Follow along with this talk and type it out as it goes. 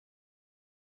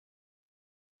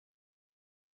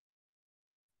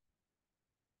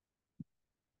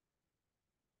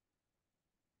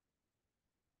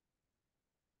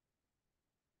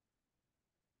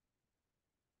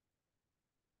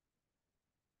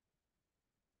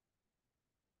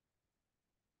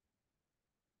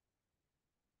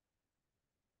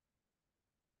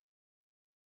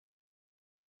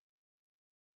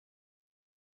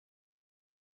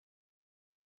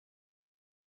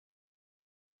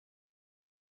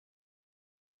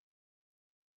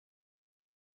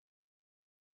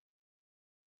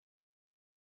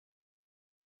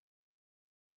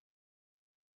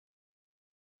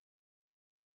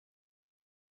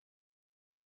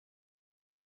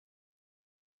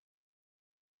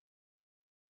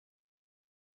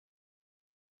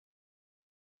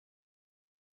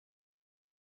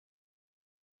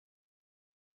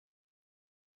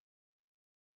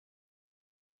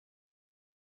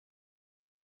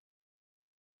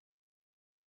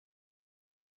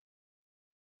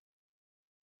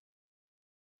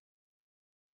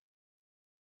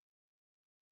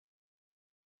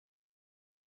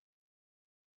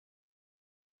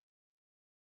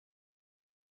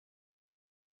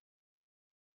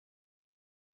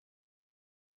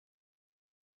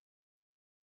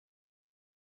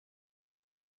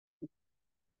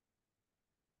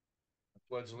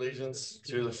Pledge allegiance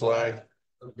to the flag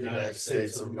of the United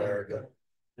States of America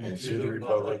and to the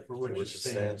republic for which it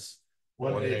stands,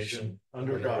 one nation,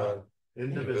 under God,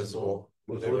 indivisible,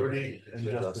 with liberty and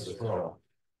justice for all.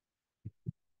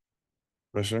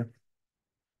 Commissioner?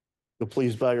 So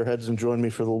please bow your heads and join me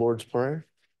for the Lord's Prayer.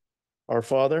 Our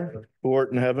Father, who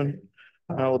art in heaven,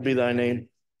 hallowed be thy name.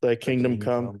 Thy kingdom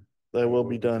come, thy will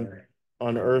be done,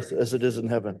 on earth as it is in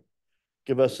heaven.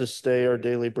 Give us this day our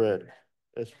daily bread.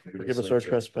 Forgive us our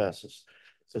trespasses,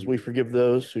 as we forgive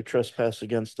those who trespass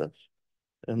against us.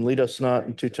 And lead us not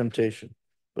into temptation,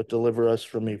 but deliver us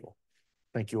from evil.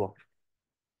 Thank you all.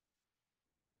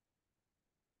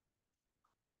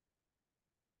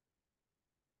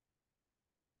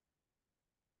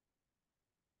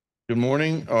 Good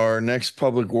morning. Our next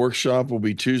public workshop will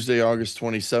be Tuesday, August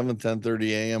 27th,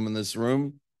 10:30 a.m. in this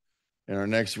room. And our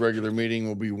next regular meeting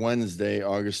will be Wednesday,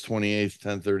 August 28th,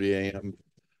 10:30 a.m.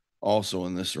 also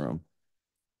in this room.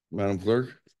 Madam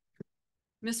Clerk?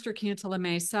 Mr. Cantala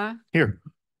Mesa. Here.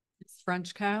 Ms.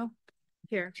 Frenchco.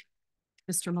 Here.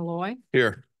 Mr. Malloy.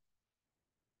 Here.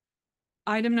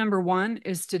 Item number 1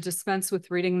 is to dispense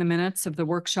with reading the minutes of the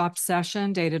workshop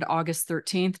session dated August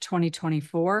 13th,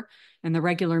 2024, and the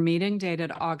regular meeting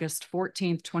dated August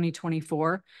 14th,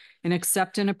 2024, and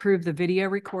accept and approve the video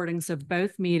recordings of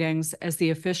both meetings as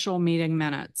the official meeting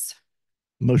minutes.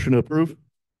 Motion to approve.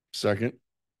 Second.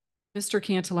 Mr.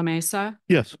 Cantala Mesa.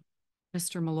 Yes.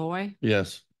 Mr. Malloy.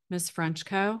 Yes. Ms.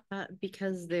 Frenchco.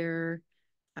 Because they're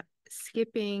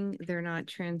skipping, they're not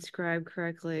transcribed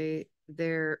correctly.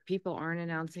 People aren't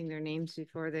announcing their names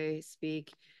before they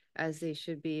speak, as they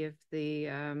should be if the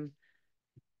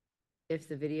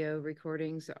video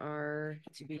recordings are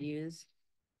to be used.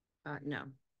 No.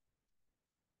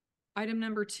 Item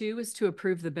number 2 is to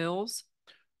approve the bills.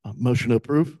 Motion to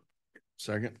approve.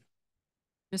 Second.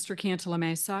 Mr. Cantala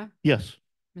Mesa. Yes.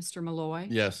 Mr. Malloy.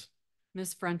 Yes.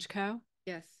 Ms. Frenchco.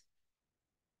 Yes.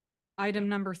 Item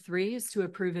number 3 is to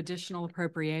approve additional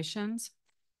appropriations.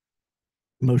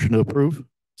 Motion to approve.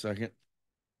 Second.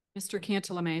 Mr.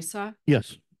 Cantala Mesa.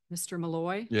 Yes. Mr.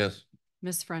 Malloy. Yes.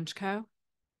 Ms. Frenchco.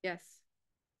 Yes.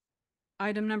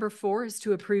 Item number 4 is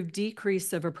to approve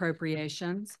decrease of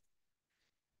appropriations.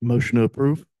 Motion to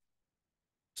approve.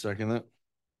 Second that.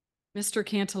 Mr.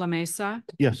 Cantala Mesa.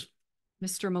 Yes.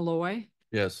 Mr. Malloy.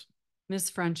 Yes. Ms.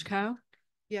 Frenchco.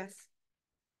 Yes.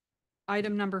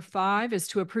 Item number 5 is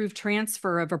to approve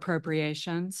transfer of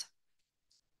appropriations.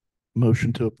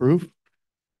 Motion to approve.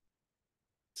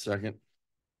 Second.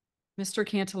 Mr.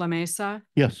 Cantala Mesa.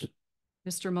 Yes.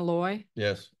 Mr. Malloy.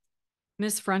 Yes.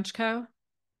 Ms. Frenchco.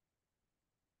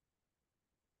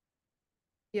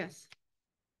 Yes.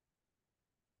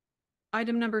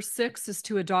 Item number 6 is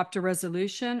to adopt a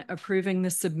resolution approving the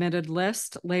submitted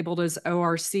list labeled as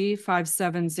ORC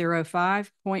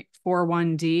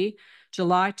 5705.41D,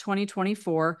 July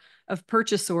 2024, of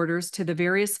purchase orders to the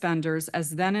various vendors as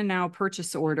then and now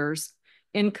purchase orders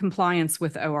in compliance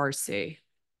with ORC.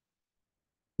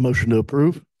 Motion to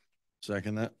approve.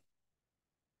 Second that.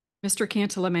 Mr.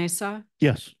 Cantala Mesa.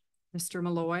 Yes. Mr.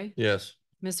 Malloy. Yes.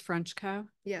 Ms. Frenchco.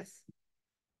 Yes.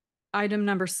 Item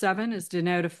number 7 is to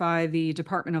notify the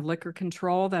Department of Liquor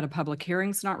Control that a public hearing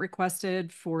is not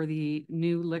requested for the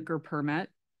new liquor permit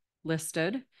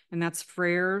listed, and that's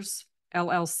Freres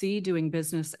LLC doing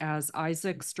business as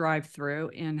Isaac's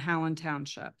Drive-Thru in Howland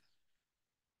Township.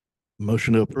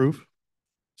 Motion to approve.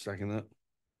 Second that.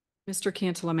 Mr.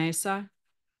 Cantala Mesa.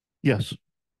 Yes.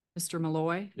 Mr.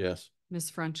 Malloy. Yes. Ms.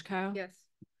 Frenchco. Yes.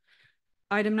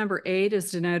 Item number 8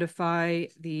 is to notify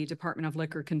the Department of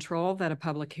Liquor Control that a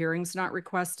public hearing is not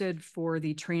requested for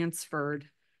the transferred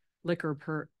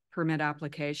liquor permit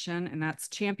application, and that's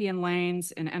Champion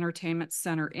Lanes and Entertainment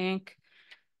Center, Inc.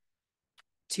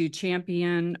 to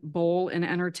Champion Bowl and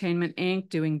Entertainment, Inc.,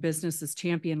 doing business as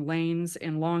Champion Lanes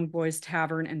and Long Boys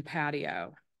Tavern and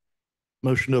Patio.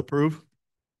 Motion to approve.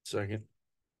 Second.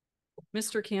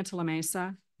 Mr. Cantala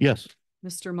Mesa. Yes.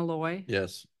 Mr. Malloy.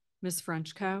 Yes. Ms.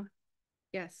 Frenchco.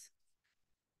 Yes.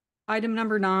 Item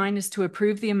number 9 is to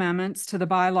approve the amendments to the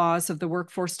bylaws of the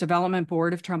Workforce Development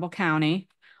Board of Trumbull County.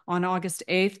 On August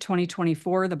 8th,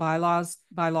 2024, the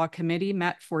bylaw committee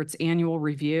met for its annual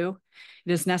review.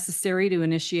 It is necessary to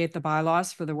initiate the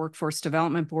bylaws for the Workforce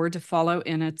Development Board to follow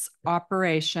in its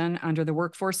operation under the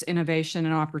Workforce Innovation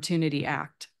and Opportunity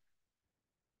Act.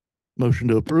 Motion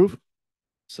to approve.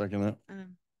 Second that.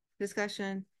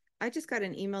 Discussion. I just got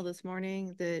an email this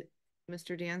morning that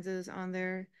Mr. Danza is on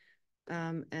there,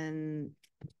 and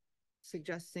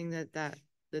suggesting that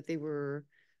they were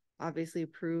obviously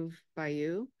approved by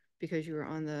you because you were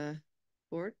on the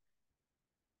board.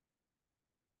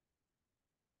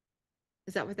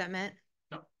 Is that what that meant?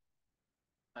 No.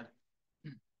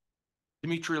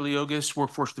 Dimitri Leogas,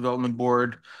 Workforce Development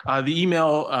Board. The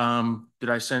email that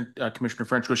I sent Commissioner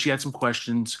Frenchco, she had some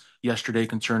questions yesterday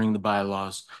concerning the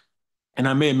bylaws, and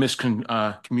I may have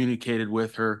miscommunicated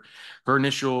with her. Her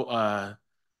initial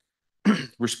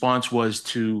response was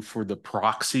for the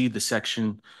proxy, the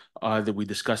section that we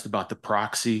discussed about the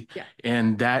proxy. Yeah.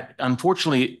 And that,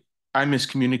 unfortunately, I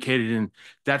miscommunicated, and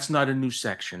that's not a new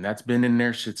section. That's been in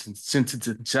there since its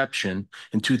inception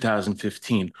in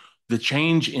 2015. The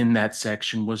change in that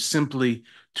section was simply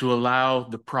to allow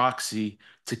the proxy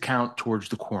to count towards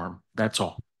the quorum. That's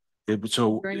all.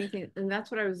 Or anything, and that's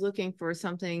what I was looking for,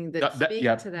 something that yeah.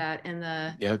 speaks to that in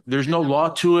the. Yeah, there's no law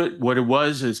to it. What it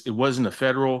was is it wasn't a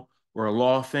federal or a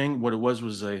law thing. What it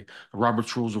was a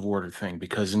Robert's Rules of Order thing,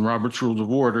 because in Robert's Rules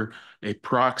of Order, a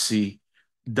proxy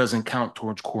doesn't count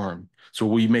towards quorum. So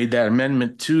we made that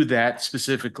amendment to that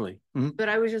specifically. But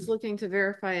I was just looking to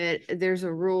verify it. There's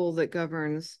a rule that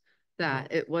governs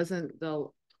that. It wasn't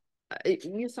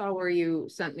you saw where you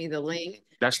sent me the link.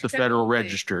 That's the Federal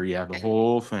Register. Yeah, the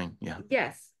whole thing. Yeah.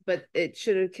 Yes, but it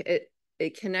should have,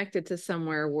 it connected to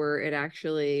somewhere where it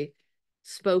actually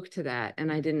spoke to that. And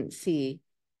I didn't see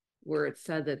where it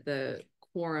said that the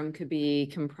quorum could be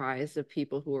comprised of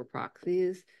people who were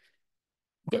proxies.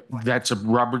 There's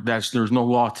no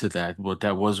law to that. What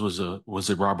that was a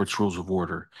Robert's Rules of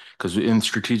Order. Because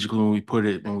strategically when we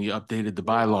updated the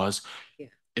bylaws, Yeah.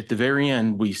 At the very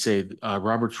end, we say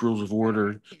Robert's Rules of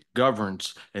Order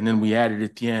governs, and then we added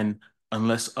at the end,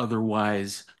 unless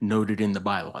otherwise noted in the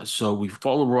bylaws. So we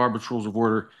follow Robert's Rules of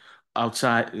Order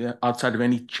outside of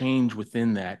any change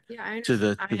within that to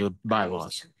the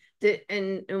bylaws.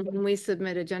 And when we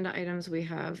submit agenda items, we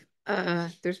have,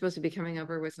 they're supposed to be coming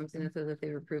over with something that says that they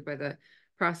were approved by the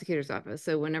prosecutor's office.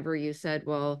 So whenever you said,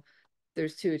 well,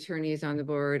 there's 2 attorneys on the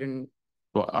board and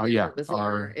Well, yeah,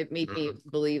 it made me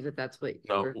believe that that's what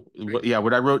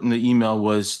what I wrote in the email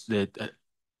was that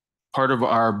part of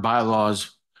our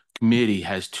bylaws committee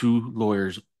has 2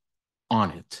 lawyers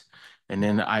on it. And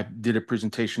then I did a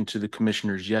presentation to the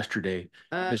commissioners yesterday.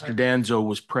 Mr. Danzo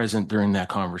was present during that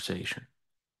conversation.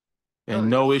 And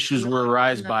no issues were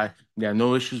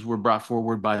no issues were brought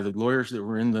forward by the lawyers that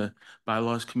were in the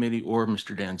bylaws committee or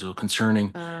Mr. Danzo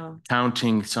concerning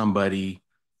counting somebody.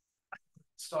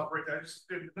 Stop right there. I just,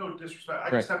 no disrespect.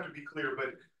 I just have to be clear,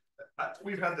 but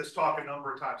we've had this talk a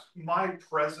number of times. My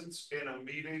presence in a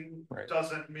meeting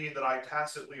doesn't mean that I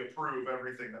tacitly approve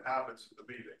everything that happens at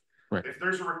the meeting. Right. If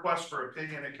there's a request for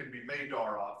opinion, it can be made to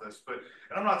our office, and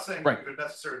I'm not saying we could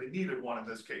necessarily needed one in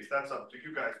this case. That's up to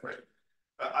you guys. But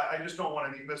I just don't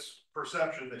want any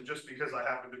misperception that just because I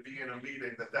happen to be in a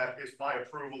meeting, that is my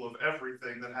approval of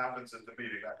everything that happens at the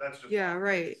meeting. That's just. Yeah,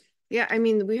 right. Yeah, I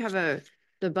mean, we have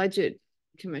the budget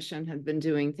commission had been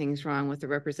doing things wrong with the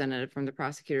representative from the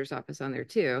prosecutor's office on there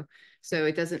too. So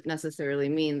it doesn't necessarily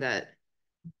mean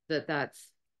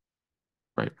that's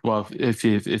right. Well, if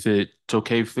it's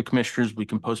okay for the commissioners, we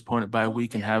can postpone it by a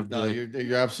week and have No,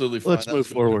 you're absolutely fine. Let's move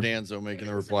forward. Danzo making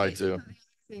a reply to.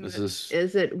 Is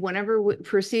that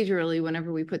procedurally,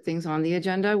 whenever we put things on the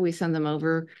agenda, we send them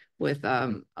over with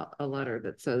a letter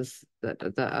that says that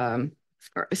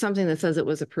or something that says it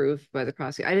was approved by the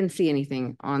prosecutor. I didn't see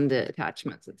anything on the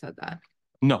attachments that said that.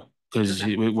 No, because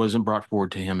it wasn't brought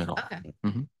forward to him at all. Okay.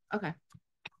 Okay.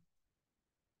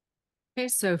 Okay,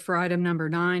 so for item number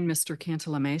 9, Mr.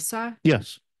 Cantala Mesa,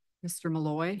 Yes. Mr.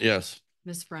 Malloy. Yes.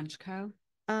 Ms. Frenchco.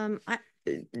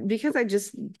 Because I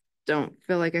just don't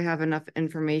feel like I have enough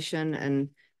information and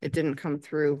it didn't come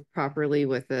through properly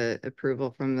with the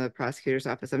approval from the prosecutor's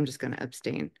office, I'm just going to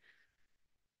abstain.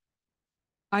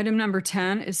 Item number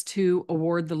 10 is to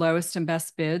award the lowest and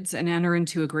best bids and enter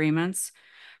into agreements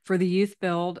for the youth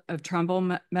build of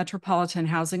Trumbull Metropolitan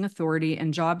Housing Authority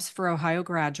and Jobs for Ohio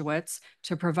graduates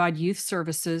to provide youth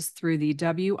services through the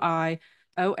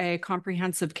WIOA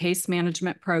Comprehensive Case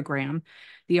Management Program.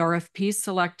 The RFP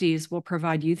selectees will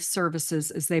provide youth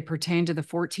services as they pertain to the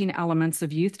 14 elements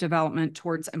of youth development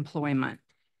towards employment.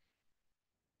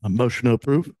 A motion to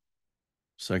approve.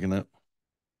 Second that.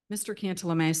 Mr.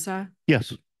 Cantala Mesa.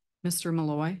 Yes. Mr.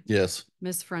 Malloy. Yes.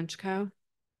 Ms. Frenchco.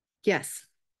 Yes.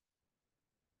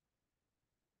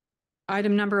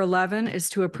 Item number 11 is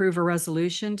to approve a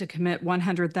resolution to commit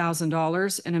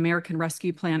 $100,000 in American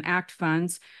Rescue Plan Act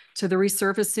funds to the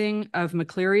resurfacing of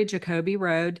McCleary-Jacoby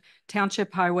Road,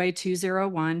 Township Highway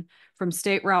 201, from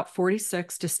State Route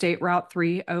 46 to State Route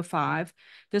 305.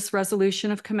 This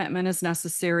resolution of commitment is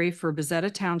necessary for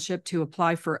Bezetta Township to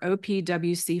apply for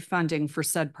OPWC funding for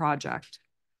said project.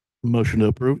 Motion to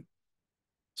approve.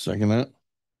 Second that.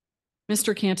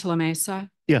 Mr. Cantala Mesa.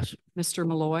 Yes. Mr.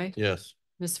 Malloy. Yes.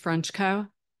 Ms. Frenchco.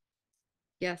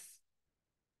 Yes.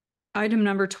 Item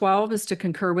number 12 is to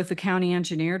concur with the county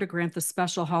engineer to grant the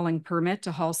special hauling permit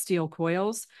to haul steel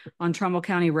coils on Trumbull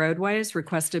County roadways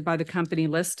requested by the company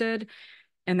listed,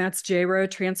 and that's J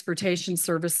Road Transportation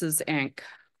Services, Inc.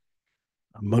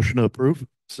 A motion to approve?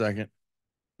 Second.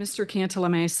 Mr.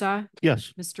 Cantala Mesa,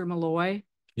 Yes. Mr. Malloy,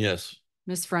 Yes.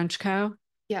 Ms. Frenchco.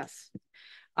 Yes.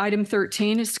 Item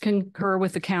 13 is to concur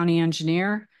with the county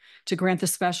engineer to grant the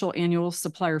special annual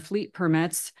supplier fleet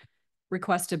permits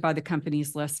requested by the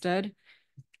companies listed: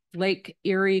 Lake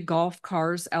Erie Golf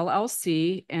Cars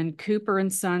LLC and Cooper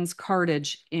and Sons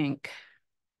Cartage, Inc.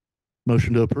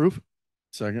 Motion to approve?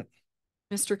 Second.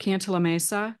 Mr. Cantala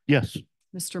Mesa, Yes.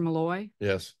 Mr. Malloy,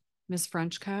 Yes. Ms.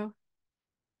 Frenchco.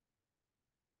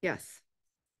 Yes.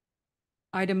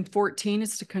 Item 14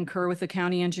 is to concur with the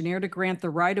county engineer to grant the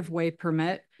right-of-way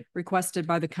permit requested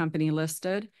by the company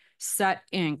listed, Set,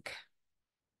 Inc.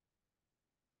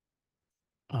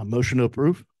 Motion to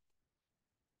approve?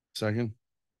 Second.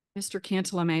 Mr.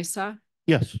 Cantala Mesa,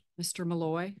 Yes. Mr.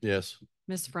 Malloy, Yes.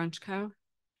 Ms. Frenchco.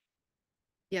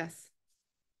 Yes.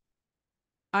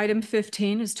 Item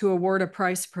 15 is to award a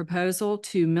price proposal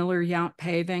to Miller Yount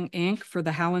Paving, Inc. for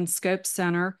the Howland Scope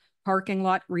Center parking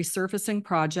lot resurfacing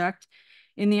project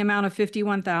in the amount of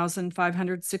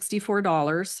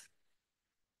 $51,564,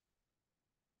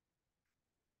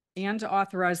 and to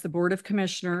authorize the Board of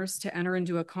Commissioners to enter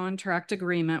into a contract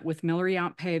agreement with Miller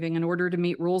Yount Paving in order to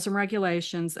meet rules and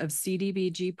regulations of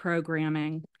CDBG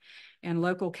programming and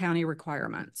local county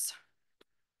requirements.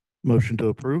 Motion to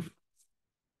approve?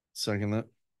 Second that.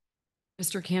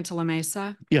 Mr. Cantala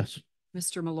Mesa, Yes.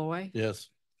 Mr. Malloy, Yes.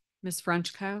 Ms.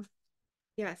 Frenchco.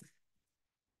 Yes.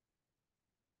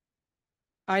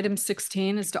 Item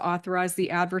 16 is to authorize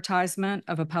the advertisement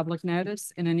of a public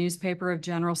notice in a newspaper of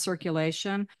general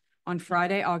circulation on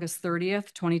Friday, August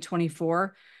 30th,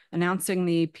 2024, announcing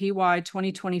the PY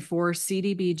 2024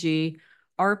 CDBG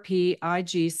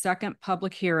RPIG second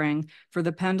public hearing for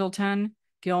the Pendleton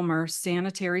Gilmer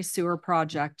Sanitary Sewer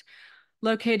Project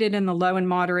located in the low and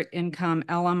moderate income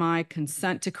LMI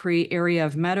consent decree area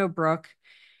of Meadowbrook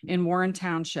in Warren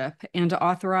Township, and to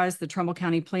authorize the Trumbull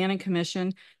County Planning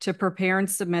Commission to prepare and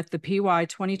submit the PY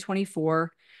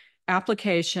 2024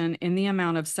 application in the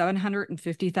amount of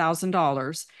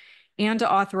 $750,000, and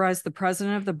to authorize the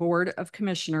President of the Board of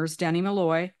Commissioners, Denny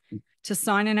Malloy, to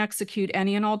sign and execute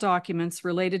any and all documents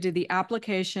related to the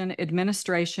application,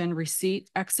 administration, receipt,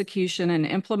 execution, and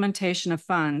implementation of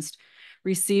funds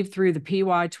received through the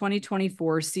PY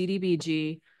 2024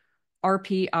 CDBG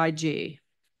RPIG.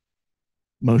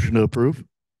 Motion to approve?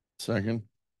 Second.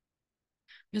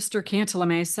 Mr. Cantala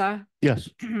Mesa, Yes.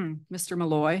 Mr.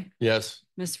 Malloy, Yes.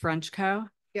 Ms. Frenchco.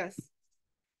 Yes.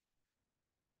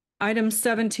 Item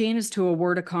 17 is to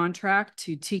award a contract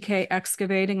to TK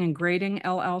Excavating and Grading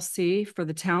LLC for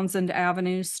the Townsend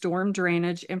Avenue Storm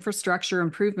Drainage Infrastructure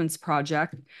Improvements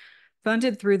Project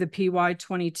funded through the PY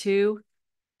 22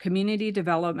 Community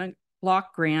Development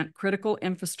Block Grant Critical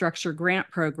Infrastructure Grant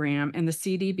Program and the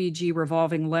CDBG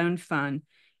Revolving Loan Fund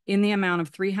in the amount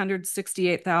of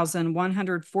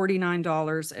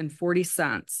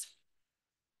 $368,149.40.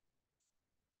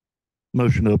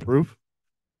 Motion to approve?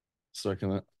 Second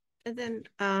that. And then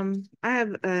I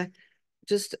have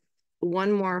just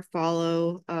one more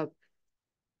follow-up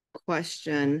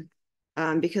question,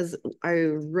 because I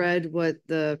read what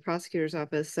the prosecutor's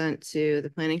office sent to the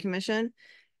Planning Commission,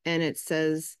 and it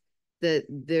says that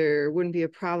there wouldn't be a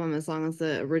problem as long as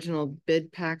the original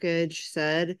bid package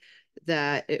said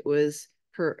that it was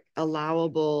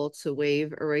allowable to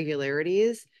waive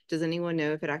irregularities. Does anyone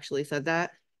know if it actually said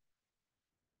that?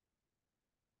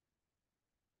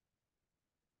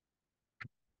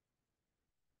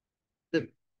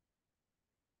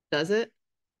 Does it?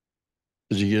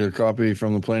 Did you get a copy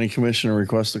from the planning commission or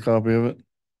request a copy of it?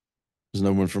 There's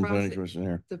no one from planning commission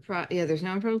here. Yeah, there's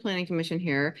no one from the Planning Commission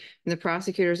here. And the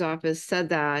prosecutor's office said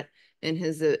that in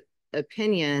his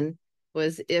opinion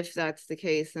was, if that's the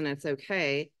case, then it's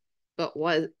okay. But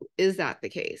is that the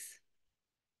case?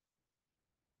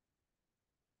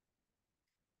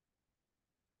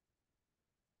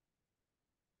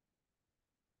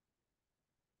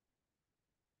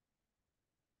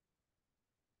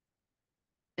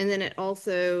 And then it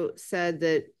also said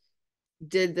that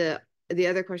the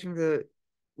other question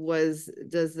was,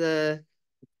 does the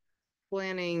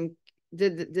planning,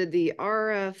 did the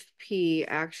RFP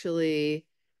actually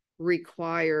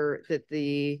require that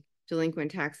the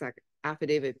delinquent tax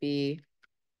affidavit be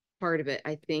part of it?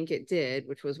 I think it did,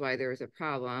 which was why there was a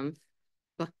problem.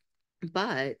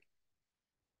 But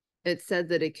it said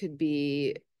that it could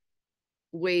be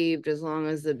waived as long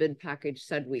as the bid package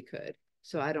said we could.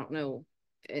 So I don't know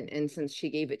and since she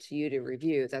gave it to you to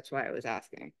review, that's why I was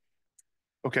asking.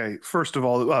 Okay, first of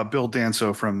all, Bill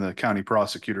Danso from the County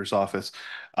Prosecutor's Office.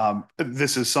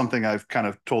 This is something I've kind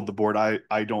of told the board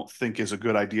I don't think is a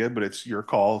good idea, but it's your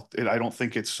call. I don't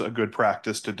think it's a good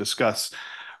practice to discuss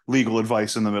legal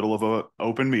advice in the middle of an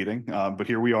open meeting, but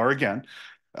here we are again.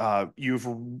 You've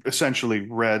essentially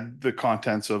read the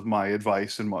contents of my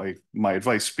advice, and my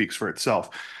advice speaks for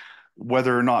itself.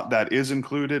 Whether or not that is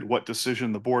included, what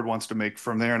decision the board wants to make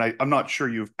from there. And I'm not sure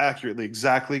you've accurately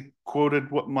exactly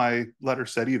quoted what my letter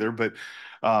said either, but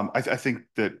I think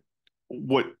that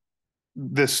what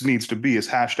this needs to be is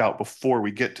hashed out before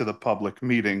we get to the public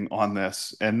meeting on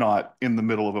this and not in the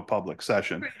middle of a public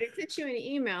session. Right, I sent you an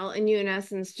email and you in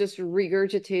essence just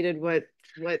regurgitated what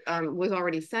was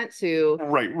already sent to.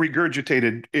 Right,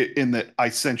 regurgitated it in that I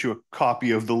sent you a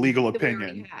copy of the legal that we already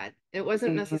opinion. had. It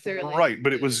wasn't necessarily. Right,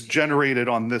 but it was generated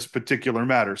on this particular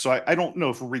matter. So I don't know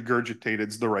if regurgitated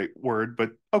is the right word,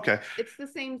 but okay. It's the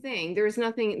same thing. There was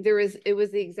nothing, it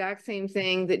was the exact same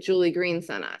thing that Julie Green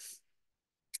sent us.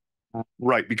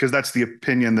 Right, because that's the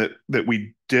opinion that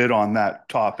we did on that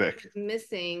topic.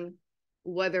 Missing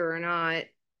whether or not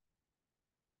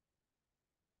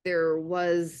there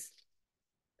was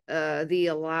the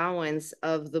allowance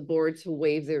of the board to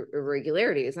waive the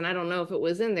irregularities. And I don't know if it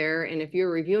was in there. And if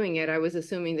you're reviewing it, I was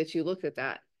assuming that you looked at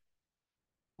that.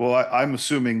 Well, I'm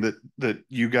assuming that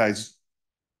you guys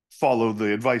follow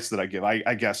the advice that I give.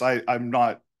 I guess I'm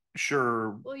not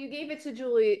sure. Well, you gave it to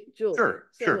Julie. Sure,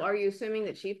 so sure. Are you assuming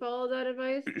that she followed that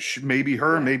advice? Maybe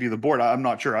her, Yeah. maybe the board. I'm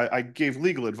not sure. I gave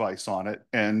legal advice on it,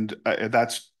 and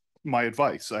that's my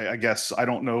advice. I guess I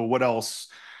don't know what else.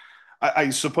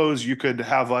 I suppose you could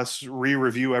have us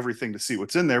re-review everything to see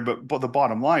what's in there, but the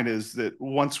bottom line is that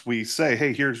once we say,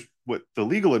 hey, here's what the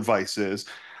legal advice is,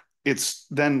 it's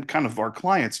then kind of our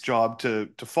client's job to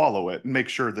follow it and make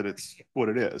sure that it's what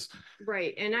it is.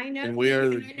 Right. And I know. And we are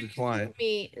and the I know you client. told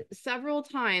me several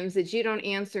times that you don't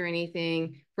answer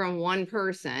anything from one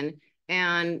person,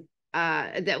 and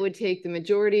that would take the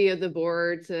majority of the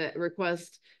board to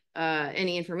request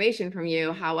any information from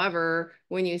you. However,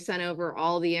 when you sent over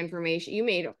all the information, you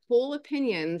made full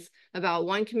opinions about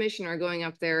one commissioner going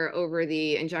up there over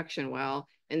the injection well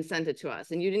and sent it to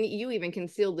us. And you even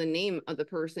concealed the name of the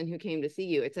person who came to see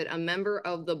you. It said a member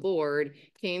of the board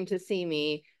came to see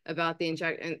me about the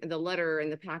the letter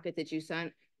and the packet that you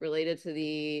sent related to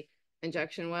the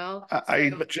injection well. I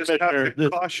just have to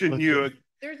caution you.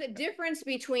 There's a difference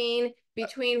between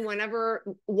whenever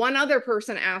one other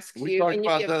person asks We you. talked and you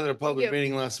about give- that at a public give-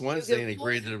 meeting last Wednesday and full-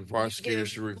 agreed that the prosecutors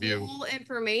should review. Full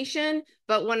information,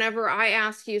 but whenever I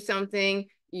ask you something,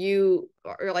 you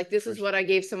are like, this is what I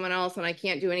gave someone else and I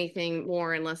can't do anything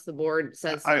more unless the board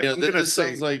says. Yeah, I'm gonna this say-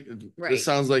 sounds like, Right. this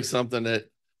sounds like something that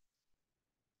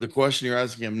the question you're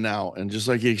asking him now, and just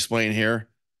like he explained here,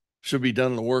 should be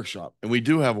done in the workshop. And we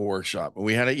do have a workshop, and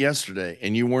we had it yesterday,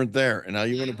 and you weren't there, and now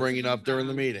you want to bring it up during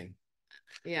the meeting.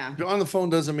 Yeah, On the phone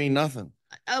doesn't mean nothing.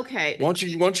 okay. Once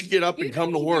you get up You and come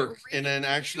to don't even work read- and then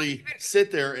actually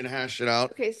sit there and hash it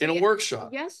out Okay, so in a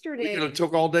workshop. We yesterday. could have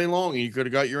took all day long and you could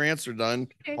have got your answer done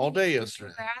all day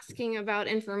yesterday. You're asking about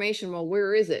information. Well,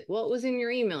 where is it? Well, it was in your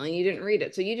email and you didn't read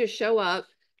it. So you just show up,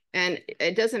 and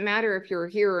it doesn't matter if you're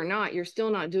here or not. You're still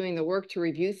not doing the work to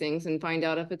review things and find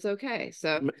out if it's okay.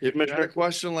 So If you had a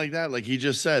question like that, like he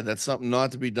just said, that's something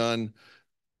not to be done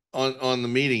on the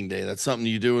meeting day. That's something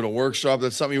you do at a workshop.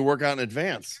 That's something you work out in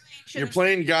advance. You're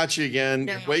playing gotcha again.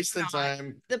 You're No, wasting not.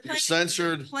 time. the You're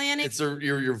censored. planning, It's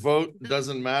your vote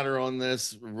doesn't matter on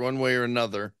this one way or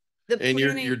another. the And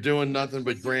you're planning, doing nothing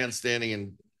but grandstanding,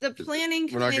 and the planning.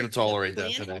 we're not going committee- to tolerate the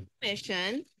that planning today.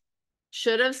 Commission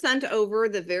should have sent over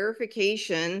the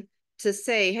verification to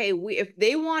say, hey, if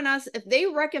they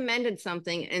recommended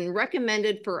something and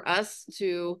recommended for us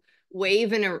to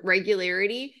waive an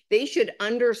irregularity, they should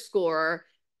underscore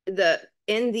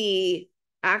in the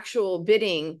actual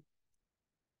bidding,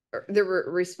 the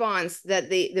response that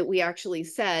we actually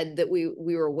said that we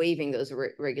were waiving those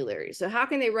irregularities. So how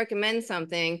can they recommend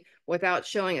something without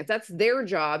showing it? That's their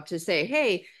job to say,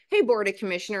 hey, Board of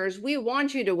Commissioners, we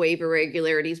want you to waive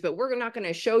irregularities, but we're not going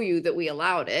to show you that we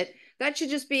allowed it. That should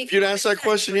just be. If you'd asked that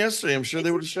question yesterday, I'm sure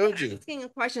they would have showed you. Asking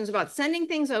questions about sending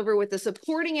things over with the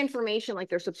supporting information like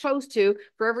they're supposed to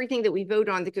for everything that we vote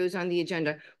on that goes on the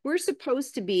agenda. We're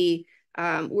supposed to be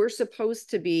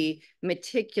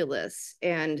meticulous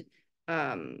and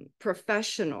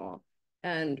professional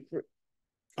and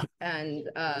When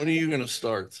are you going to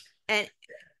start?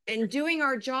 and doing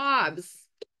our jobs.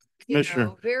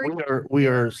 Commissioner, Very we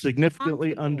are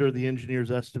significantly under the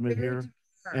engineer's estimate very here.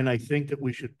 And I think that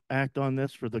we should act on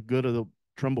this for the good of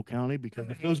Trumbull County, because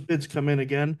if those bids come in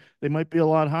again, they might be a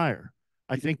lot higher.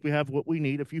 I think we have what we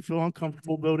need. If you feel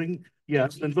uncomfortable voting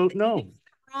yes, then vote no.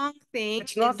 Wrong thing.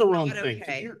 It's not the wrong not thing.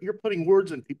 okay. You're putting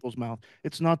words in people's mouth.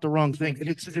 It's not the wrong thing.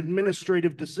 It's an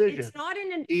administrative decision. It's not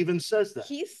an, He even says that.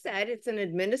 he said it's an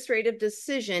administrative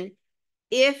decision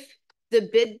if the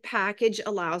bid package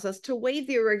allows us to waive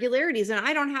the irregularities, and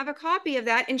I don't have a copy of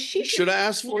that, and she Should have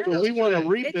asked for it. So we want to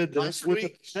yesterday. rebid this with the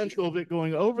potential of it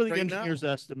going over the Right now. engineer's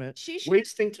estimate, She should-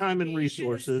 wasting time and she should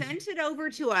have resources. sent it over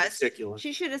to us. Ridiculous.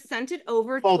 She should have sent it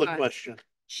over Call to the us. question.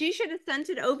 She should have sent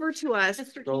it over to us.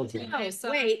 Mr. No,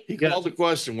 Cantala wait. He called the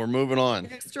question. We're moving on.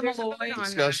 Mr. There's a vote Malloy, on that.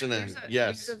 Discussion There's end. a-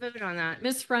 Yes. there's a vote on that.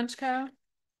 Ms. Frenchco.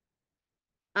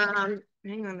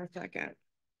 Hang on a second.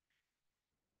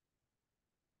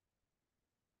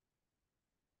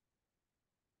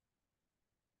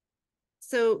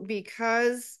 So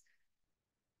because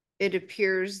it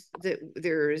appears that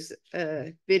there's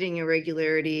a bidding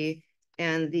irregularity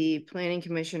and the planning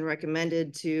commission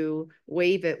recommended to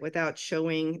waive it without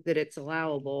showing that it's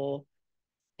allowable.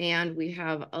 And we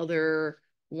have other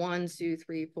 1, 2,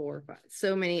 3, 4, 5,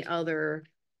 so many other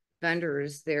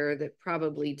vendors there that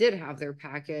probably did have their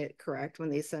packet correct when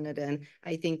they sent it in.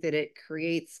 I think that it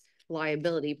creates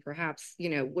liability. Perhaps, you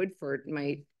know, Woodford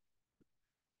might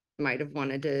have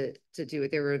wanted to do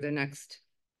it. They were the next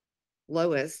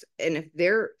lowest. And if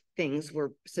their things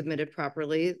were submitted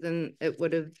properly, then it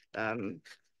would have,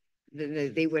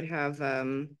 they would have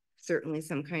certainly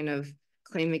some kind of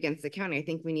claim against the county. I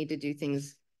think we need to do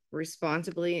things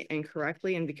responsibly and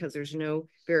correctly. And because there's no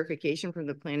verification from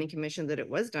the planning commission that it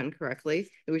was done correctly,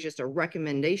 it was just a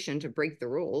recommendation to break the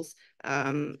rules.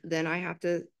 Then I have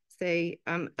to say,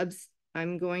 I'm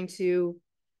going to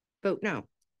vote no.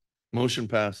 Motion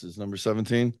passes. Number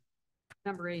 17.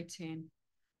 Number 18.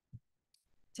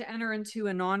 To enter into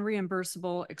a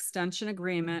non-reimbursable extension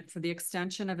agreement for the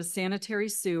extension of a sanitary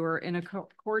sewer in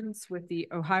accordance with the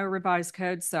Ohio Revised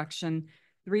Code Section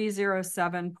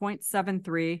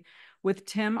 307.73 with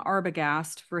Tim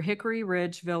Arbogast for Hickory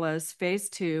Ridge Villas Phase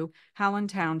 2, Howland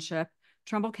Township,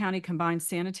 Trumbull County Combined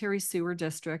Sanitary Sewer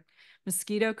District,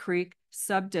 Mosquito Creek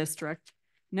Subdistrict,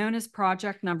 known as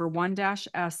Project Number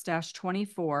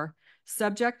 1-S-24,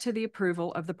 subject to the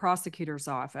approval of the prosecutor's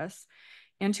office,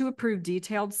 and to approve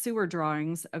detailed sewer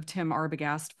drawings of Tim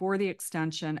Arbogast for the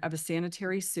extension of a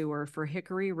sanitary sewer for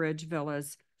Hickory Ridge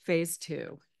Villas Phase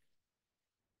 2.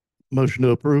 Motion to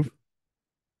approve.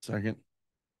 Second.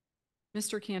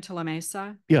 Mr. Cantala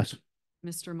Mesa, Yes.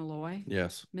 Mr. Malloy,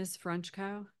 Yes. Ms.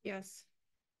 Frenchco. Yes.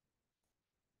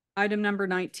 Item number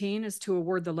 19 is to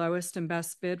award the lowest and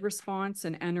best bid response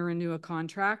and enter into a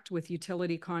contract with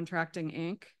Utility Contracting,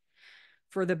 Inc.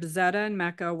 for the Bezetta and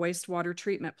Mecca wastewater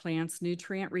treatment plants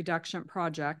nutrient reduction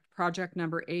project, project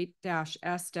number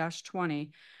 8-S-20,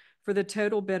 for the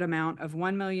total bid amount of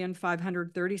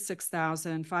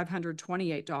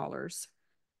 $1,536,528.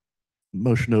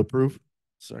 Motion to approve.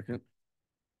 Second.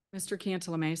 Mr.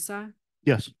 Cantala Mesa,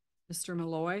 Yes. Mr.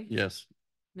 Malloy, Yes.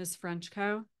 Ms.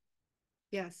 Frenchco.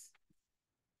 Yes.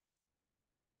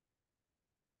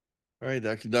 All right,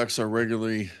 that conducts our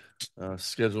regularly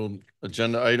scheduled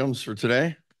agenda items for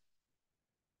today.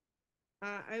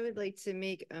 I would like to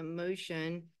make a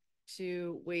motion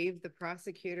to waive the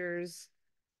prosecutor's,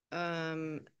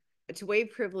 to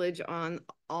waive privilege on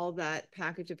all that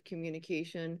package of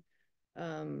communication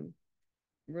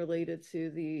related to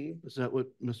the, Is that what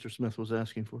Mr. Smith was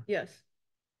asking for? yes.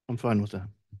 I'm fine with that.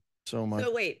 So my,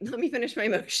 So wait, let me finish my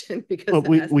motion because. But it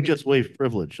we has to we be- just waived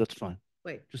privilege. That's fine.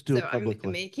 Wait. Just do it So publicly.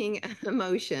 I'm making a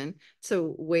motion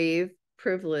to waive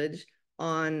privilege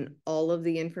on all of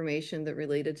the information that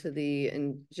related to the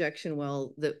injection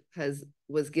well that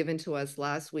was given to us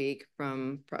last week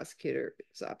from prosecutor's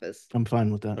office. I'm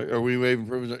fine with that. are we waiving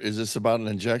privilege? Is this about an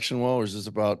injection well or is this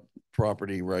about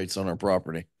property rights on our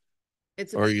property?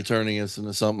 It's, Or are you turning us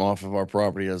into something off of our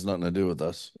property that has nothing to do with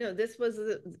us? no, this was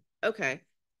okay.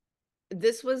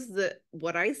 This was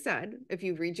what I said. If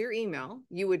you read your email,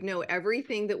 you would know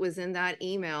everything that was in that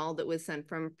email that was sent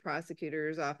from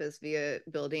prosecutor's office via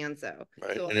Bill Danzo.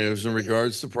 Right, So and it was in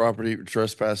regards to property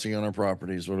trespassing on our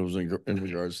property is what it was in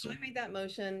regards I to. made that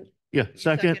motion. Yeah. You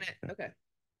Second. it. Okay,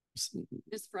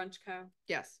 Ms. Frenchco.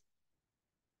 yes.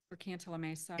 For Cantala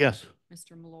Mesa. Yes.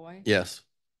 Mr. Malloy. Yes.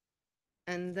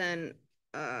 And then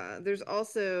there's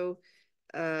also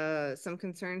some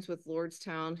concerns with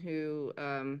Lordstown who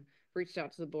reached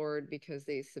out to the board because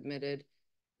they submitted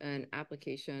an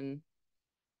application.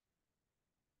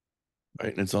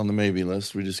 Right, and it's on the maybe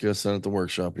list. We discussed that at the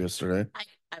workshop yesterday.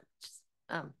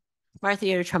 Martha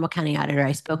Yoder, Trumbull County Auditor.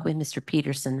 I spoke with Mr.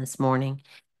 Peterson this morning.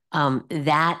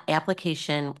 That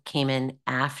application came in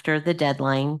after the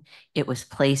deadline. It was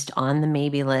placed on the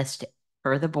maybe list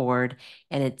for the board,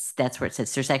 and that's where it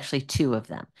says there's actually two of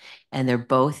them, and they're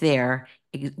both there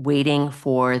waiting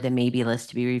for the maybe list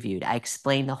to be reviewed. I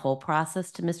explained the whole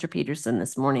process to Mr. Peterson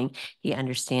this morning. He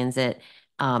understands it.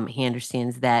 He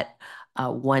understands that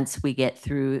once you get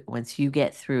through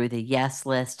the yes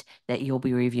list, that you'll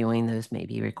be reviewing those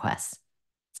maybe requests.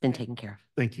 It's been taken care of.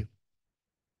 Thank you.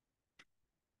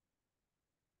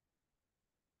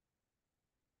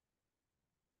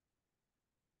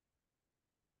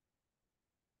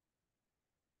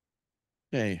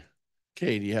 Hey,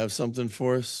 Kay, do you have something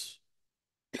for us?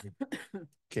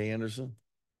 Kay Anderson?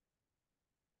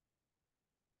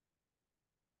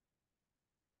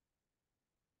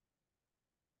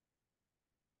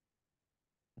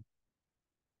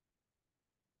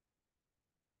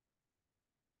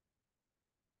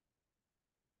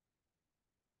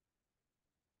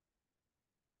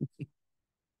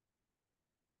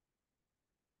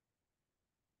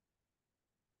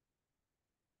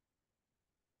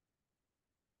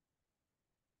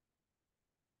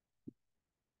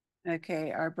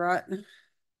 Okay, I brought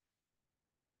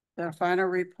the final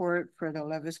report for the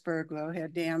Lewisburg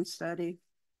Lowhead Dam study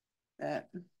that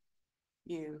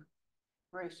you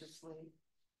graciously.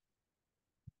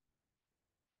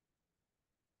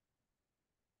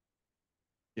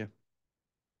 Yeah.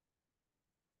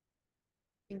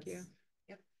 Thank you.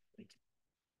 Yep.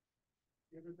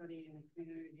 Everybody in the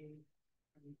community.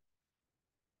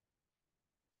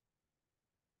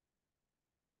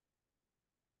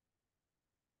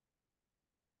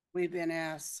 We've been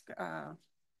asked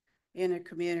in a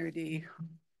community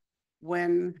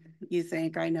when you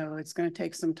think, I know it's going to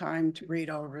take some time to read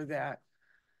over that.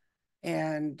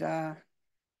 And I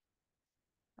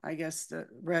guess the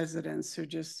residents are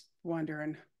just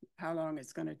wondering how long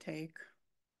it's going to take,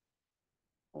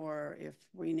 or if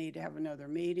we need to have another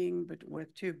meeting, but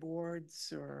with two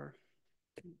boards, or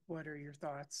what are your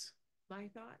thoughts? My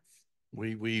thoughts.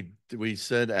 We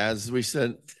said, as we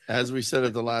said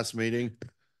at the last meeting,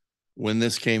 when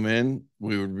this came in,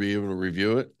 we would be able to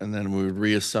review it, and then we would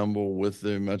reassemble with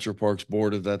the Metro Parks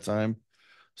Board at that time.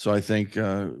 So I think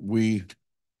we,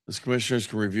 as commissioners,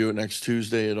 can review it next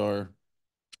Tuesday at our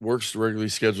regularly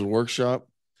scheduled workshop.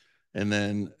 And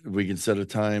then we can set a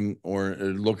time or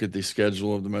look at the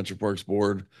schedule of the Metro Parks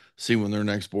Board, see when their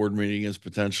next board meeting is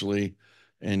potentially,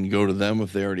 and go to them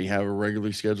if they already have a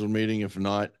regularly scheduled meeting. If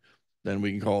not, then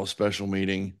we can call a special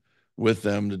meeting with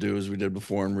them to do as we did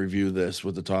before and review this,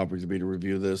 with the topic to be to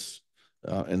review this,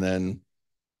 and then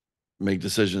make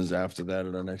decisions after that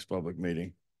at our next public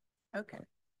meeting. Okay.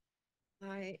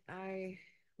 I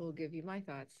will give you my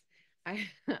thoughts. I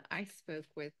I spoke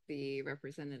with the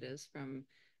representatives from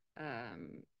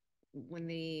when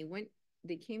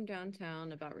they came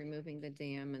downtown about removing the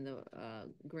dam and the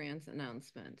grants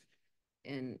announcement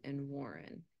in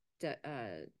Warren.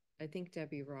 I think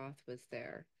Debbie Roth was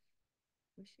there.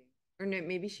 Was she? Or no,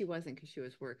 maybe she wasn't because she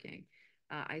was working.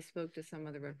 I spoke to some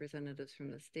of the representatives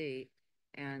from the state,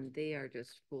 and they are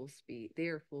just full speed. They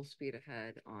are full speed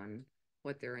ahead on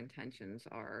what their intentions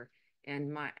are.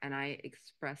 And I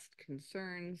expressed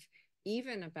concerns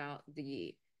even about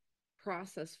the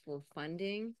process for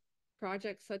funding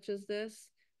projects such as this.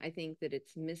 I think that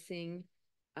it's missing.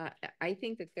 I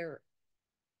think that their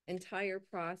entire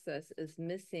process is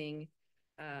missing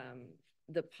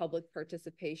the public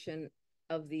participation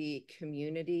of the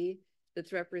community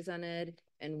that's represented.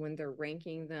 And when they're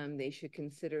ranking them, they should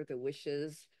consider the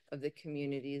wishes of the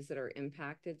communities that are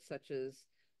impacted, such as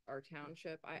our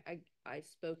township. I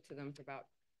spoke to them for about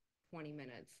 20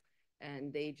 minutes,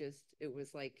 and it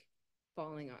was like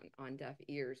falling on deaf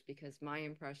ears, because my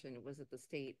impression was that the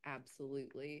state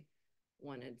absolutely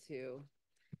wanted to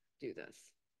do this.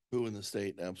 Who in the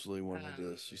state absolutely wanted to do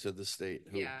this? You said the state.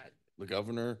 Who? Yeah. The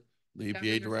governor, the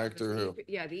EPA director, who?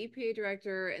 Yeah, the EPA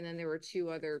director, and then there were two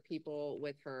other people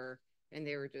with her, and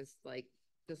they were just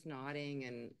nodding,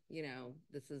 and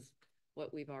this is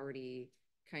what we've already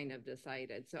kind of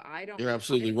decided. So I don't. You're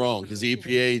absolutely wrong, because the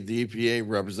EPA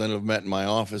representative met in my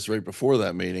office right before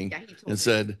that meeting, and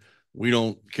said, "We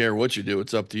don't care what you do.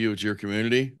 It's up to you. It's your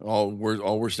community. All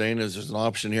we're saying is there's an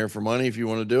option here for money if you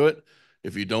want to do it.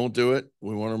 If you don't do it,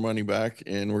 we want our money back,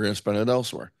 and we're going to spend it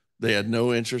elsewhere." They had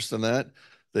no interest in that.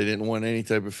 They didn't want any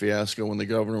type of fiasco when the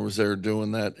governor was there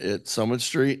doing that at Summit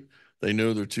Street. They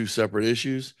knew they're two separate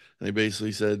issues, and they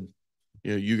basically said,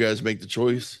 you guys make the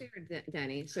choice.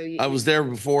 Denny. So I was there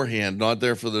beforehand, not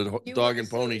there for the dog and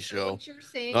pony so show, what you're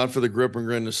saying, not for the grip and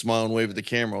grin, to smile and wave at the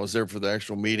camera. I was there for the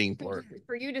actual meeting part.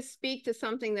 for you to speak to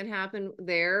something that happened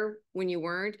there when you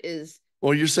weren't is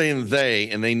Well, you're saying they,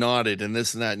 and they nodded and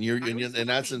this and that, and I was and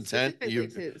that's talking intent. specifically You're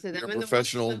to them, a and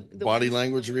professional body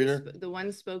language reader. The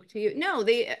one spoke to you. No,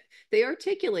 they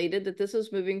articulated that this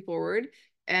was moving forward,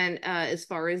 and as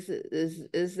far as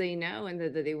they know, and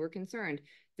that they were concerned.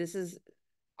 This is,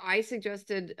 I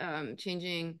suggested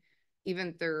changing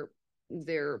even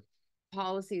their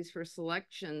policies for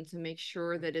selection to make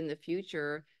sure that in the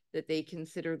future that they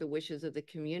consider the wishes of the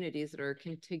communities that are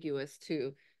contiguous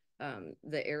to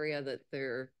the area that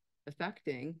they're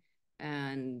affecting.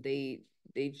 And they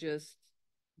just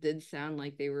did sound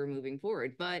like they were moving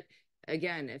forward. But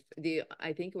again,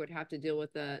 I think it would have to deal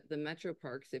with the metro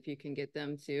parks. If you can get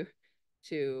them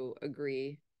to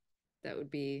agree, that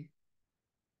would be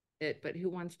it. But who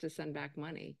wants to send back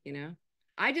money, you know?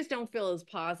 I just don't feel as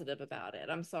positive about it.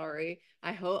 I'm sorry.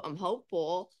 I'm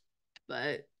hopeful,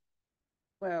 but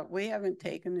Well, we haven't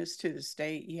taken this to the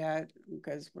state yet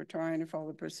because we're trying to follow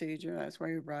the procedure. That's why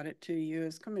we brought it to you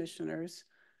as commissioners,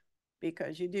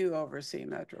 because you do oversee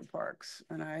metro parks.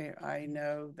 And I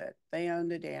know that they own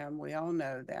the dam. We all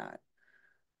know that.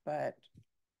 But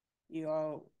you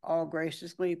all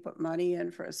graciously put money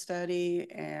in for a study,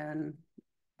 and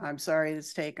I'm sorry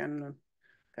it's taken,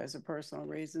 because of personal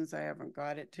reasons, I haven't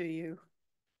got it to you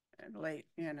and late,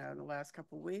 the last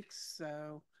couple of weeks.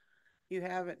 So you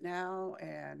have it now,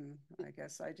 and I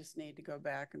guess I just need to go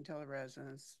back and tell the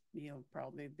residents, you'll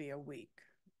probably be a week.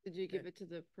 did you give it to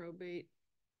the probate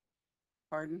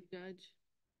Pardon? judge?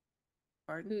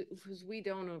 Pardon? Because we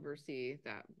don't oversee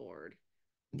that board.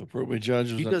 The probate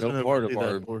judge He is doesn't no part of oversee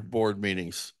that our board. board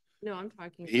meetings. No, I'm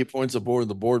talking. He appoints a board,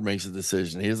 the board makes a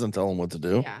decision. He doesn't tell them what to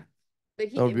do. Yeah,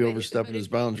 but That would be overstepping his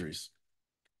boundaries.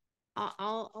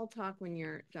 I'll talk when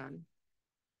you're done.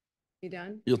 You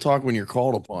done? You'll talk when you're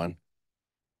called upon.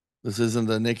 This isn't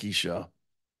the Nikki show.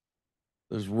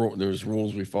 There's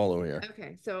rules we follow here.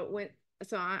 Okay, so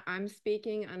I'm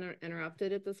speaking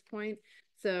uninterrupted at this point.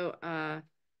 So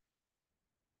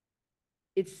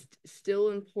it's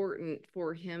still important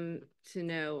for him to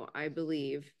know, I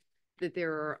believe, that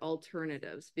there are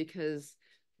alternatives, because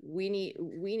we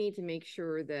need to make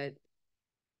sure that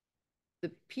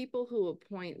the people who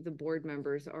appoint the board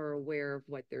members are aware of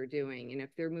what they're doing. And if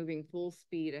they're moving full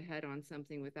speed ahead on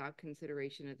something without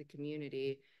consideration of the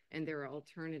community and there are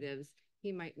alternatives,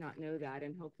 he might not know that.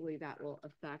 And hopefully that will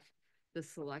affect the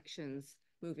selections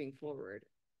moving forward,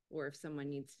 or if someone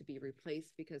needs to be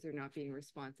replaced because they're not being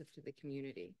responsive to the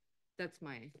community. That's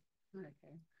my.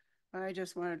 Okay. I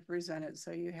just wanted to present it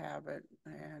so you have it,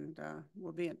 and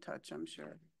we'll be in touch, I'm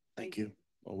sure. Thank you.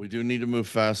 Well, we do need to move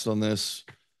fast on this.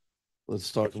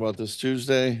 Let's talk about this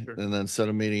Tuesday and then set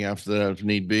a meeting after that if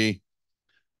need be.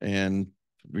 And,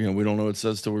 we don't know what it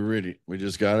says till we read it. We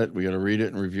just got it. We got to read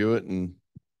it and review it and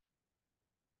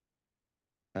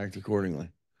act accordingly.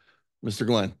 Mr.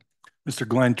 Glenn. Mr.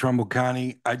 Glenn, Trumbull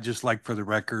County, I'd just like for the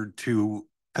record to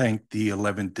thank the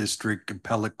 11th District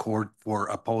Appellate Court for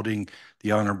upholding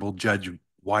the Honorable Judge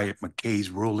Wyatt McKay's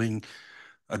ruling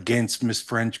against Ms.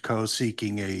 Frenchco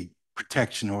seeking a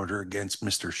protection order against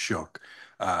Mr. Shook.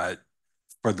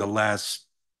 For the last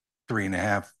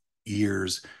 3.5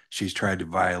 years, she's tried to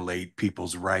violate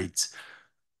people's rights.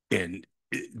 And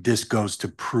this goes to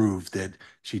prove that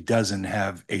she doesn't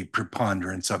have a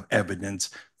preponderance of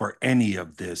evidence for any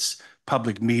of this.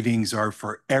 Public meetings are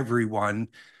for everyone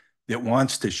that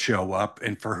wants to show up,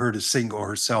 and for her to single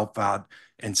herself out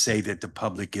and say that the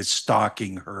public is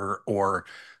stalking her, or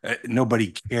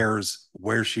nobody cares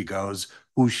where she goes,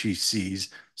 who she sees.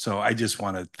 So I just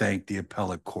want to thank the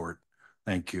appellate court.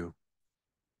 Thank you.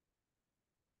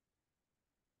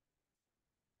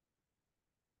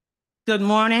 Good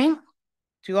morning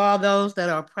to all those that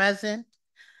are present.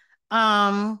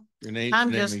 Your name?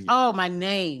 My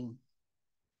name.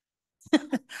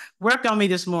 Worked on me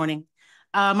this morning.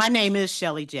 My name is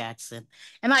Shelley Jackson,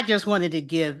 and I just wanted to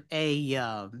give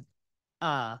a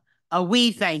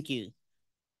wee thank you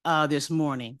this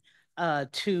morning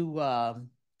to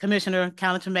Commissioner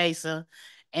Carlton Mesa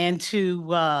and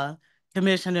to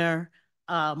Commissioner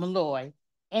Malloy,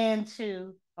 and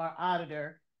to our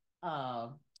auditor,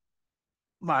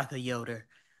 Martha Yoder,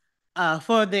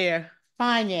 for their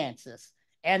finances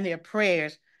and their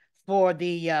prayers for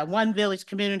the One Village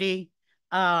community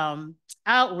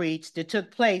outreach that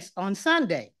took place on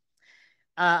Sunday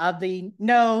of the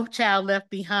No Child Left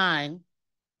Behind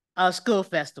School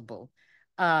Festival.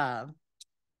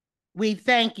 We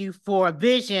thank you for a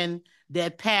vision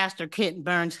that Pastor Kenton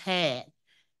Burns had,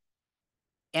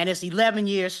 and it's 11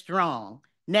 years strong.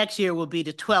 Next year will be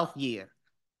the 12th year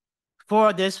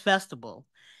for this festival.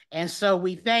 And so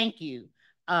we thank you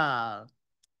for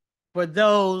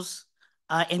those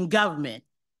in government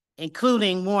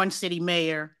including Warren City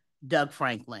Mayor Doug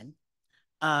Franklin,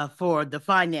 for the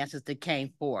finances that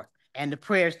came forth and the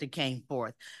prayers that came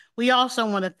forth. We also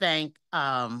want to thank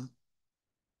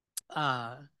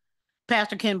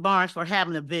Pastor Ken Barnes for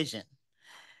having a vision.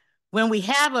 When we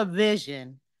have a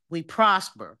vision, we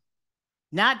prosper.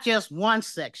 Not just one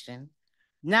section,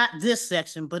 not this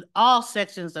section, but all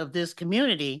sections of this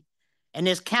community and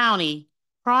this county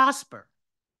prosper.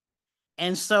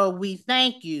 And so we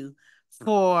thank you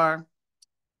for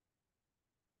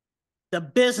the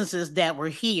businesses that were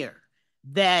here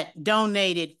that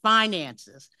donated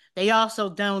finances. They also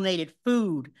donated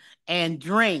food and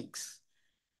drinks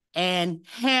and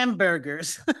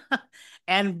hamburgers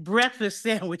and breakfast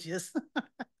sandwiches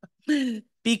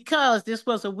because this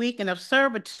was a weekend of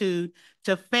servitude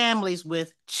to families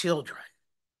with children.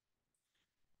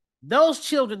 Those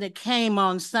children that came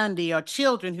on Sunday are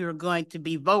children who are going to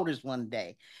be voters one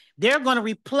day. They're going to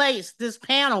replace this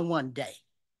panel one day.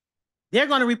 They're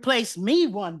going to replace me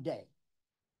one day.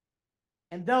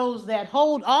 And those that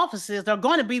hold offices are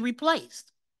going to be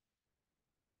replaced.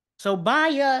 So by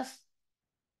us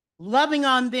loving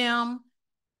on them,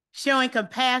 showing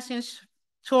compassion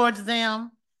towards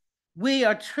them, we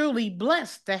are truly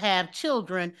blessed to have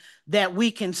children that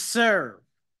we can serve.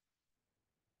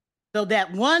 So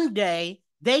that one day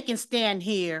they can stand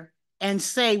here and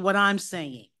say what I'm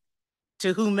saying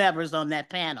to whomever's on that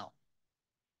panel.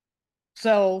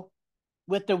 So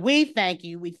with the we thank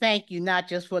you not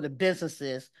just for the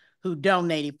businesses who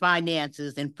donated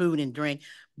finances and food and drink,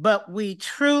 but we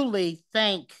truly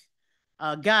thank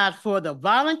God for the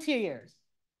volunteers.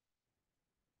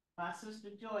 My sister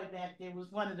Joy back there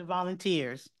was one of the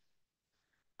volunteers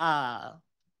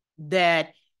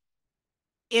that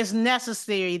it's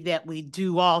necessary that we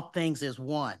do all things as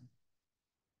one.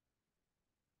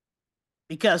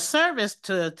 Because service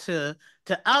to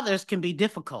others can be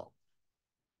difficult,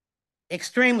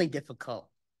 extremely difficult.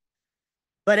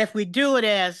 But if we do it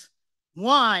as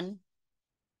one,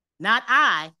 not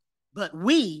I, but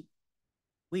we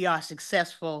are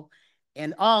successful,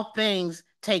 and all things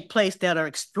take place that are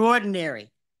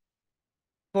extraordinary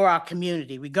for our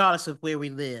community, regardless of where we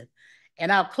live.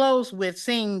 And I'll close with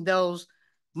seeing those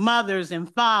mothers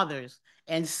and fathers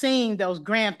and seeing those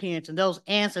grandparents and those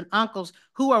aunts and uncles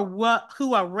who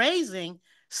are raising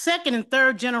second and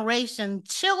third generation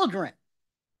children.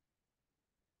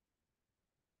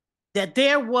 That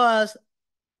there was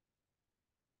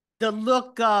the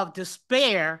look of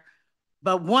despair,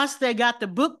 but once they got the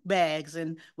book bags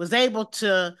and was able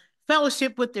to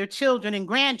fellowship with their children and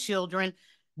grandchildren,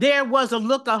 there was a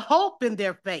look of hope in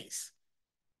their face.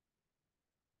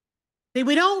 See,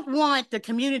 we don't want the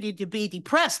community to be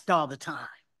depressed all the time.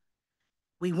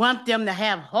 We want them to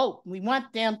have hope. We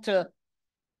want them to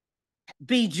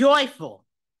be joyful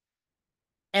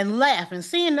and laugh. And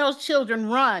seeing those children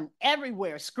run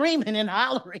everywhere, screaming and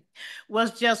hollering,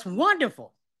 was just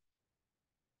wonderful.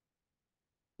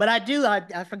 But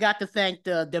I forgot to thank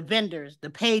the vendors, the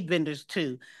paid vendors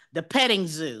too, the petting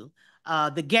zoo,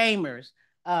 the gamers,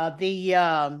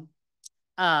 the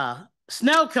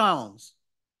snow cones.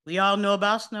 We all know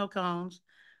about snow cones.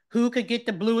 Who could get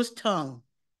the bluest tongue?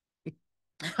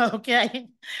 Okay.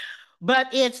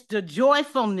 But it's the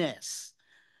joyfulness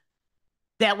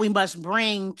that we must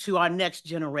bring to our next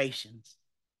generations.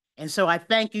 And so I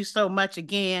thank you so much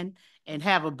again and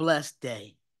have a blessed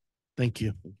day. Thank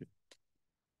you.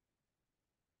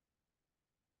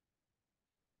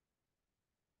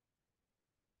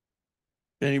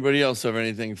 Anybody else have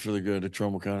anything for the good of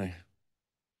Trumbull County?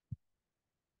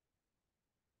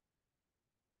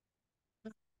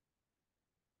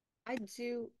 I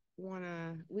do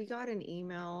we got an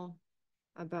email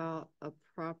about a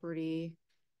property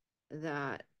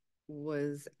that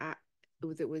was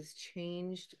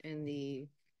changed in the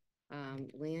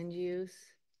land use.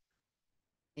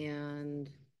 And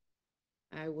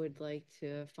I would like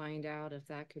to find out if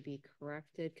that could be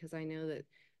corrected, because I know that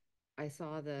I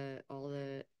saw all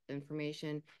the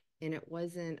information and it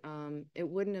wasn't, it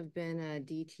wouldn't have been a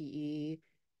DTE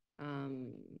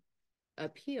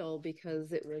appeal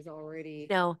because it was already.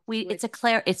 No,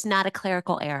 it's not a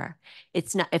clerical error.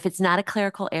 If it's not a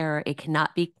clerical error, it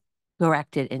cannot be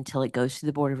corrected until it goes to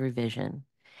the Board of Revision.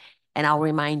 And I'll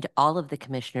remind all of the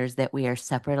commissioners that we are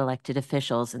separate elected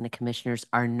officials and the commissioners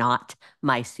are not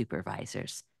my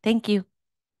supervisors. Thank you.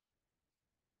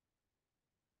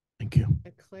 Thank you.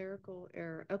 A clerical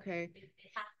error. Okay.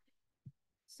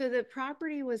 So the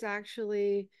property was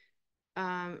actually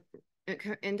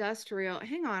industrial,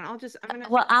 hang on, I'm gonna.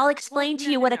 Well, I'll explain to no,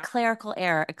 you no, what a no. clerical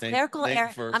error, Nate I'm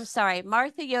first. sorry,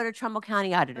 Martha Yoder, Trumbull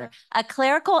County Auditor. A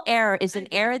clerical error is an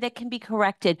error that can be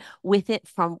corrected with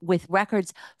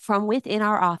records from within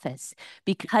our office.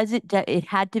 Because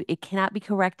it cannot be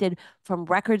corrected from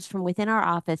records from within our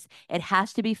office. It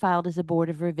has to be filed as a Board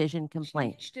of Revision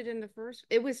complaint.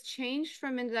 It was changed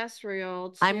from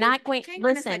industrial to. I'm not going, Hang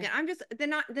on a listen,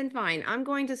 second, then fine, I'm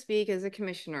going to speak as a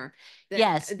commissioner.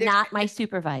 yes, not my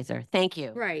supervisor. Thank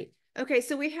you. Right. Okay,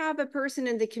 so we have a person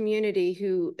in the community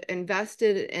who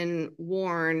invested in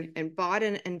Warren and bought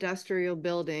an industrial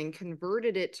building,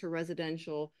 converted it to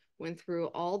residential, went through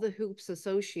all the hoops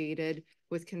associated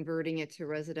with converting it to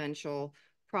residential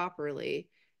properly.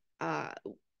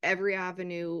 Every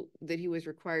avenue that he was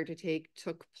required to take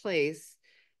took place,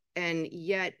 and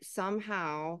yet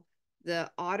somehow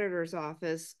the auditor's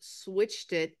office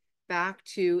switched it back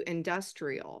to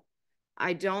industrial.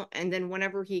 And then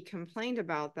whenever he complained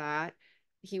about that,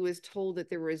 he was told that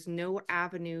there was no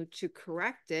avenue to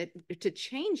correct it, to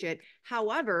change it.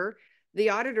 However,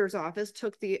 the auditor's office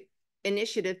took the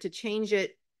initiative to change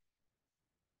it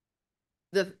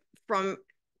from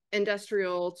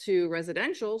industrial to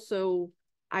residential. So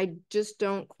I just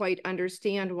don't quite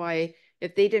understand why,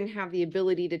 if they didn't have the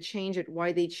ability to change it,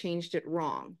 why they changed it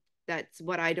wrong. That's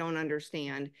what I don't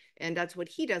understand. And that's what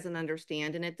he doesn't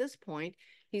understand. And at this point,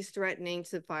 he's threatening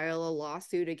to file a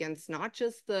lawsuit against not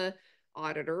just the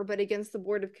auditor, but against the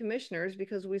Board of Commissioners,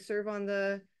 because we serve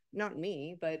on not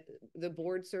me, but the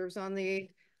board serves on the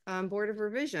Board of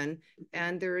Revision.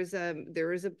 And there is a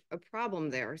problem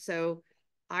there. So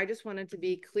I just wanted to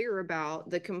be clear about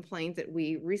the complaint that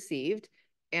we received,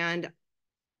 and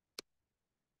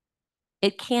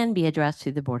it can be addressed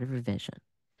through the Board of Revision,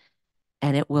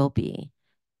 and it will be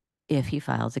if he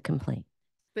files a complaint.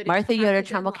 Martha Yoder,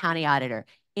 Trumbull County Auditor.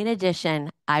 In addition,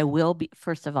 I will be,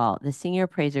 first of all, the senior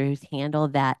appraiser who's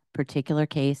handled that particular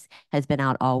case has been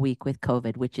out all week with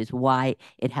COVID, which is why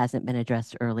it hasn't been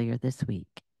addressed earlier this week.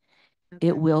 Okay.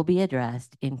 It will be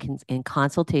addressed in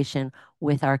consultation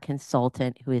with our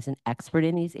consultant, who is an expert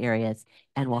in these areas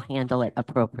and will handle it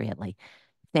appropriately.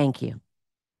 Thank you.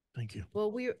 Thank you.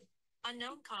 Well,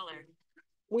 unknown caller.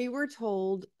 We were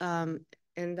told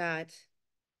in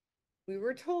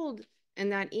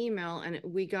that email, and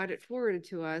we got it forwarded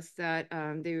to us, that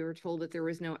they were told that there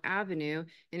was no avenue,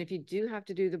 and if you do have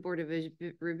to do the Board of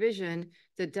Revision,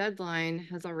 the deadline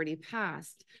has already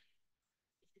passed.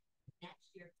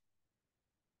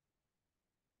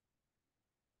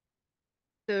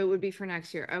 So it would be for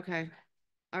next year. Okay.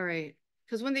 All right.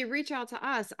 Because when they reach out to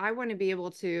us, I want to be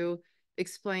able to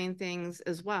explain things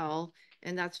as well.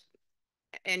 And that's,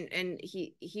 and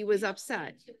he was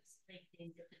upset.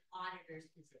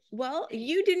 Well,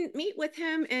 you didn't meet with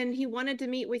him, and he wanted to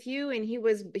meet with you, and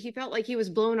he felt like he was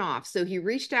blown off. So he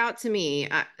reached out to me.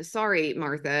 Sorry,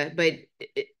 Martha, but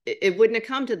it wouldn't have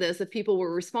come to this if people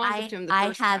were responsive to him the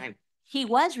first time. He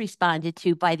was responded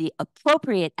to by the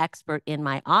appropriate expert in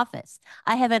my office.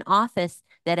 I have an office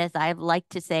that, as I like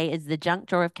to say, is the junk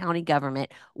drawer of county government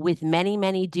with many,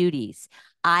 many duties.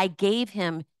 I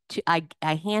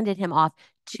handed him off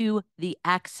to the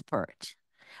expert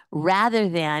rather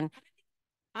than.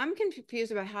 I'm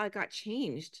confused about how it got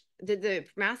changed. Did the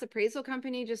mass appraisal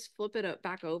company just flip it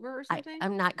back over or something?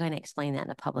 I'm not going to explain that in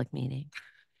a public meeting.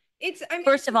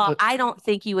 First of all, I don't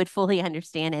think you would fully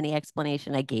understand any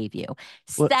explanation I gave you.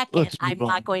 Second, I'm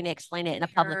not going to explain it in a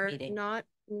public meeting. Not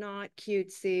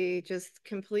cutesy, just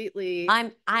completely.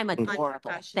 I'm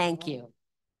adorable. Thank you.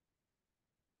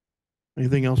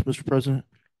 Anything else, Mr. President?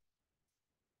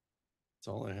 That's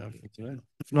all I have for today.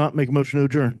 If not, make a motion to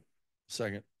adjourn.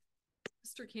 Second.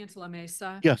 Mr. Cantala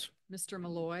Mesa. Yes. Mr.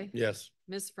 Malloy. Yes.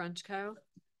 Ms. Frenchco.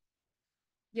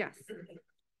 Yes.